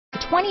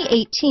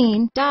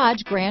2018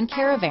 Dodge Grand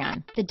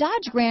Caravan. The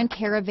Dodge Grand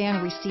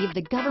Caravan received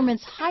the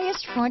government's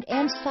highest front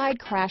and side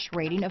crash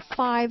rating of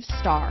 5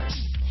 stars.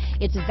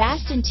 Its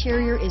vast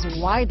interior is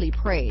widely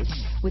praised,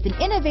 with an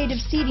innovative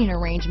seating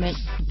arrangement,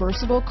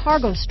 versatile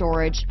cargo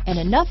storage, and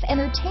enough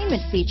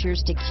entertainment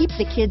features to keep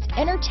the kids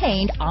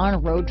entertained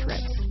on road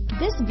trips.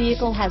 This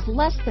vehicle has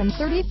less than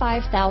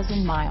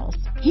 35,000 miles.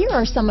 Here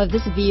are some of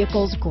this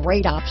vehicle's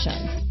great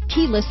options: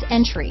 keyless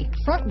entry,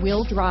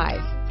 front-wheel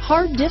drive,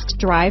 hard disk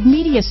drive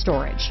media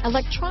storage,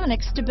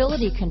 electronic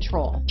stability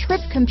control, trip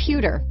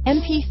computer,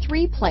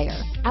 MP3 player,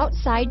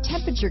 outside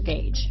temperature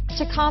gauge,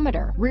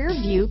 tachometer, rear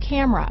view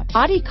camera,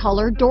 body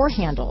color door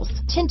handles,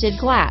 tinted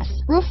glass,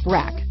 roof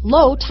rack,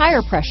 low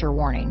tire pressure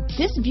warning.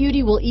 This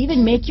beauty will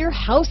even make your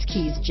house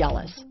keys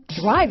jealous.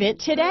 Drive it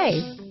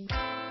today.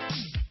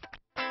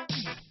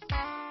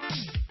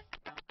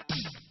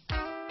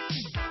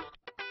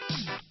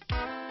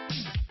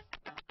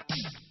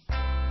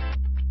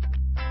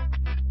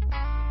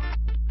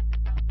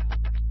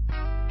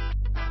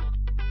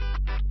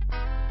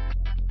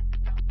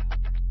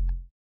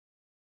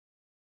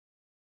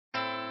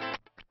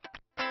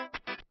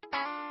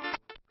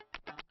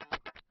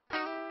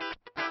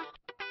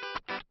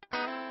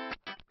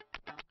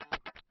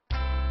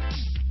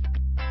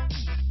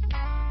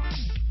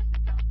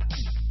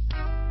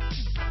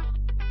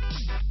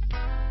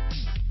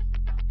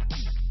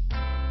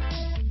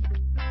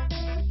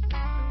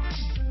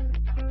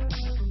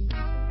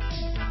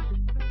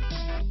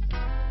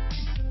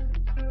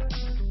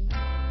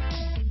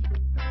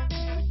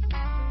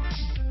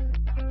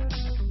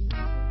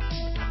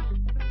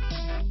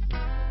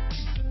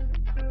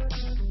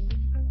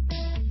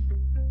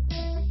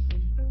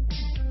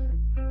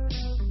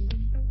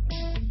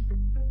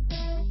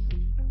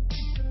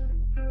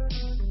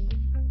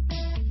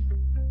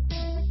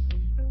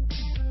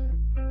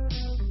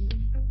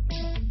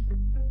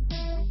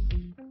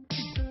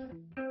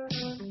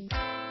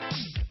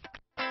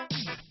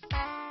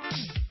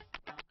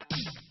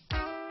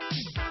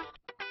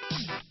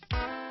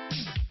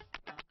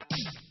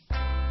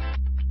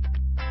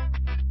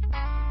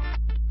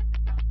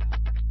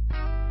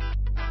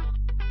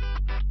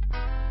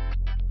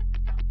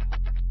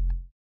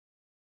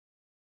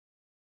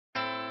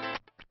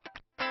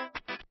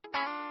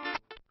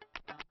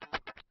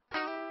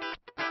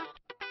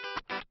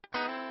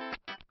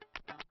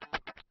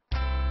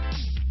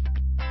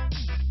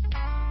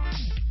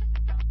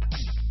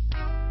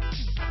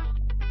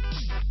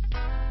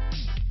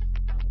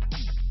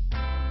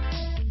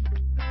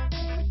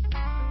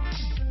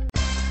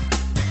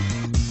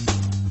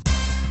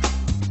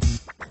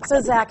 So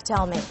Zach,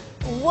 tell me,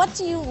 what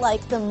do you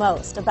like the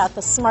most about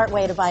the smart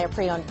way to buy a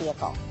pre-owned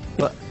vehicle?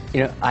 Well,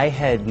 I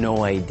had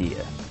no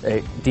idea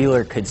a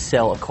dealer could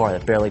sell a car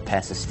that barely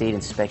passed a state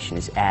inspection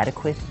is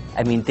adequate.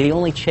 I mean, they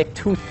only check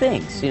 2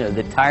 things.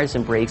 The tires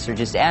and brakes are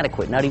just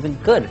adequate, not even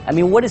good. I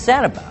mean, what is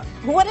that about?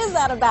 What is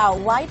that about?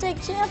 Why take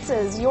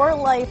chances? Your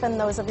life and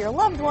those of your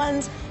loved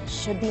ones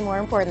should be more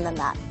important than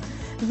that.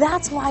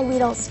 That's why we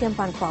don't skimp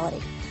on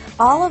quality.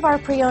 All of our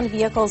pre-owned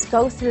vehicles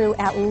go through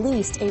at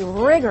least a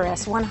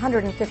rigorous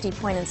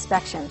 150-point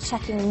inspection,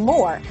 checking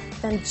more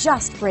than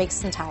just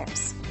brakes and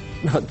tires.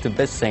 The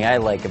best thing I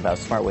like about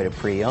Smart Way to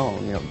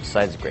Pre-Own,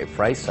 besides the great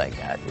price I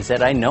got, is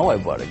that I know I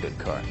bought a good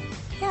car.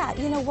 Yeah,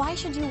 why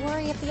should you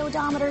worry if the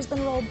odometer's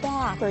been rolled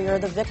back, or you're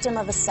the victim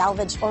of a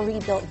salvaged or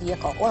rebuilt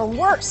vehicle, or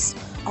worse,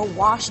 a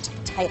washed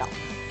title?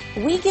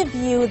 We give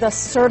you the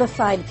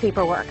certified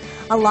paperwork,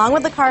 along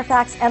with the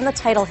Carfax and the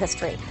title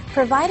history,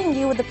 providing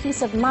you with the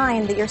peace of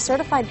mind that your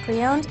certified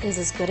pre-owned is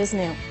as good as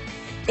new.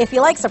 If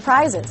you like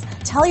surprises,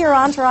 tell your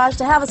entourage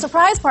to have a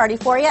surprise party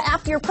for you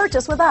after your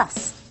purchase with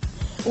us.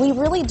 We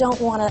really don't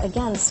want to,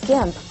 again,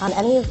 skimp on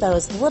any of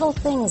those little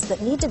things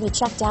that need to be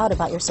checked out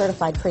about your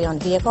certified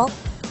pre-owned vehicle.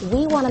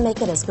 We want to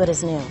make it as good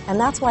as new, and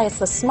that's why it's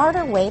the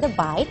smarter way to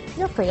buy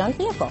your pre-owned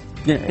vehicle.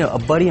 A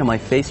buddy on my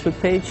Facebook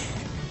page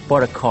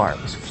bought a car,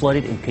 was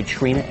flooded in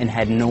Katrina, and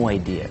had no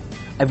idea.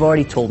 I've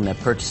already told him that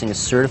purchasing a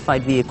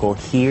certified vehicle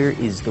here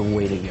is the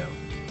way to go.